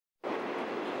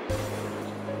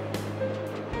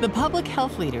The Public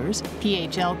Health Leaders,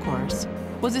 PHL course,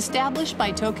 was established by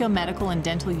Tokyo Medical and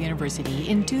Dental University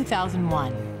in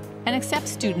 2001 and accepts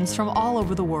students from all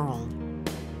over the world.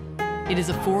 It is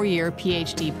a 4-year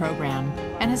PhD program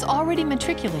and has already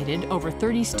matriculated over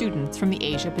 30 students from the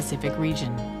Asia-Pacific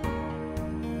region.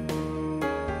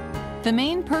 The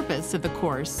main purpose of the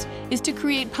course is to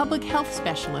create public health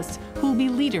specialists who will be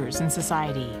leaders in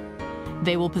society.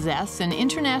 They will possess an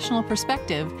international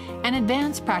perspective and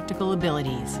advanced practical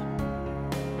abilities.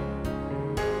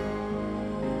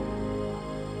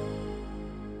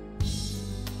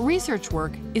 Research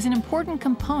work is an important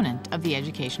component of the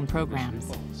education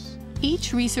programs.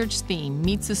 Each research theme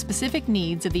meets the specific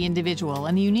needs of the individual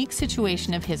and the unique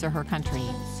situation of his or her country.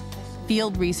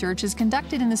 Field research is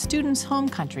conducted in the student's home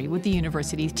country with the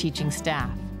university's teaching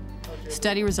staff.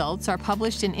 Study results are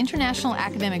published in international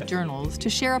academic journals to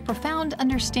share a profound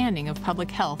understanding of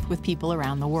public health with people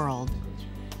around the world.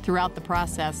 Throughout the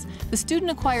process, the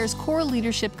student acquires core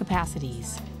leadership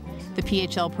capacities. The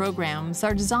PHL programs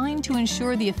are designed to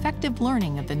ensure the effective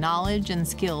learning of the knowledge and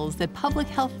skills that public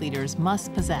health leaders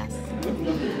must possess.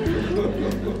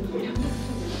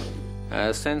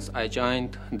 Since I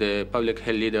joined the Public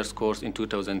Health Leaders course in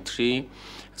 2003,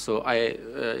 so I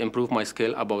improved my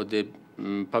skill about the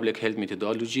public health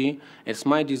methodology. It's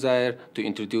my desire to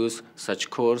introduce such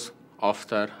course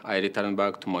after I return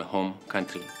back to my home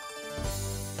country.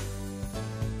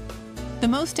 The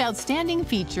most outstanding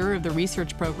feature of the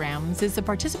research programs is the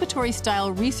participatory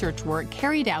style research work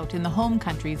carried out in the home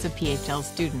countries of PHL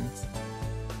students.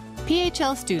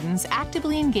 PHL students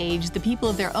actively engage the people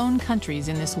of their own countries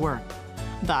in this work.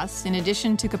 Thus, in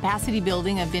addition to capacity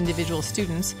building of individual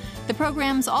students, the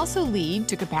programs also lead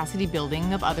to capacity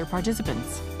building of other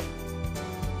participants.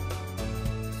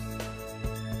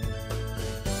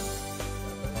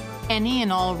 Any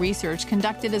and all research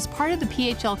conducted as part of the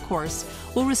PHL course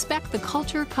will respect the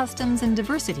culture, customs, and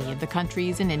diversity of the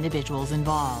countries and individuals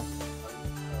involved.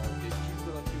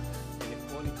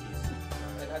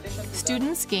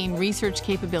 Students gain research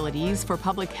capabilities for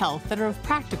public health that are of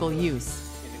practical use.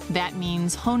 That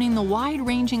means honing the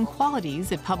wide-ranging qualities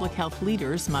that public health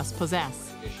leaders must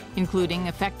possess, including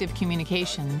effective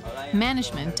communication,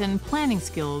 management, and planning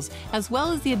skills, as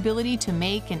well as the ability to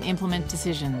make and implement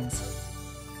decisions.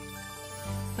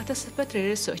 Participatory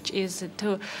research is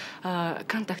to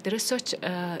conduct research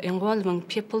involving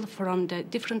people from the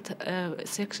different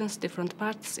sections, different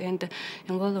parts, and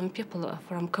involving people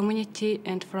from community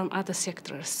and from other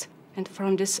sectors. And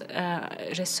from this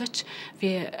research,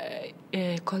 we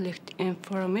collect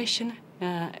information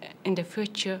in the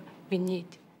future we need.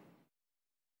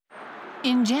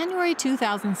 In January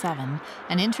 2007,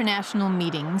 an international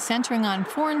meeting centering on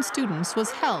foreign students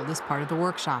was held as part of the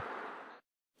workshop.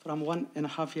 From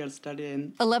 1.5 year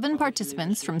study 11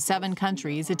 participants from 7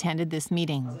 countries attended this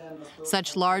meeting.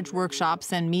 Such large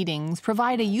workshops and meetings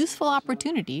provide a useful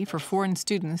opportunity for foreign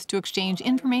students to exchange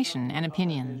information and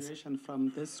opinions.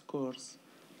 From this course,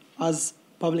 as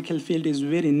public health field is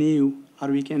very new, or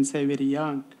we can say very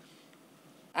young,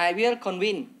 I will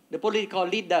convince the political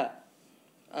leader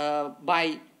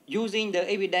by using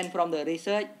the evidence from the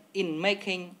research in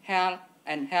making health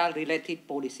and health-related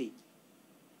policy.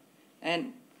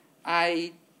 And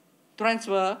I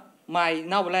transfer my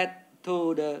knowledge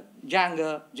to the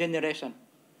younger generation.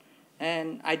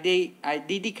 And I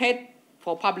dedicate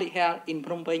for public health in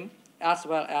Phnom Penh as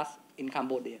well as in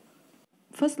Cambodia.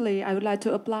 Firstly, I would like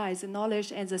to apply the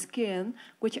knowledge and the skill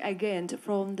which I gained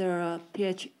from the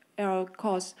PHL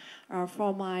course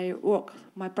for my work,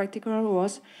 my practical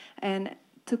work, and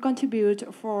to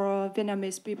contribute for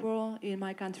Vietnamese people in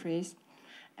my countries.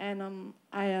 And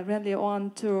I really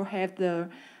want to have the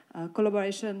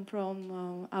collaboration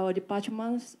from our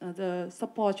departments, the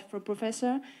support from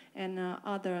professor and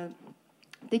other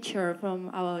teacher from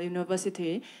our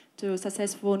university to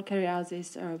successfully carry out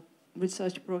this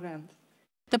research program.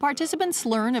 The participants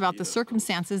learn about the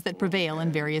circumstances that prevail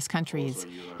in various countries,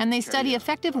 and they study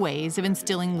effective ways of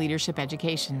instilling leadership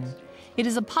education. It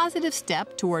is a positive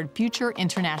step toward future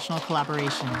international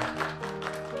collaboration.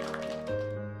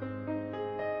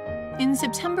 In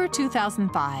September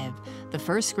 2005, the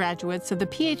first graduates of the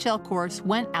PHL course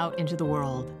went out into the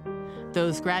world.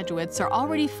 Those graduates are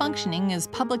already functioning as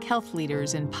public health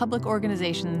leaders in public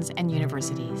organizations and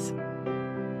universities.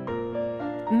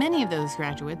 Many of those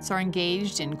graduates are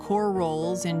engaged in core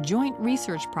roles in joint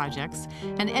research projects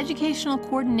and educational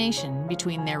coordination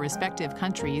between their respective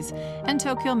countries and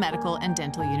Tokyo Medical and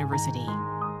Dental University.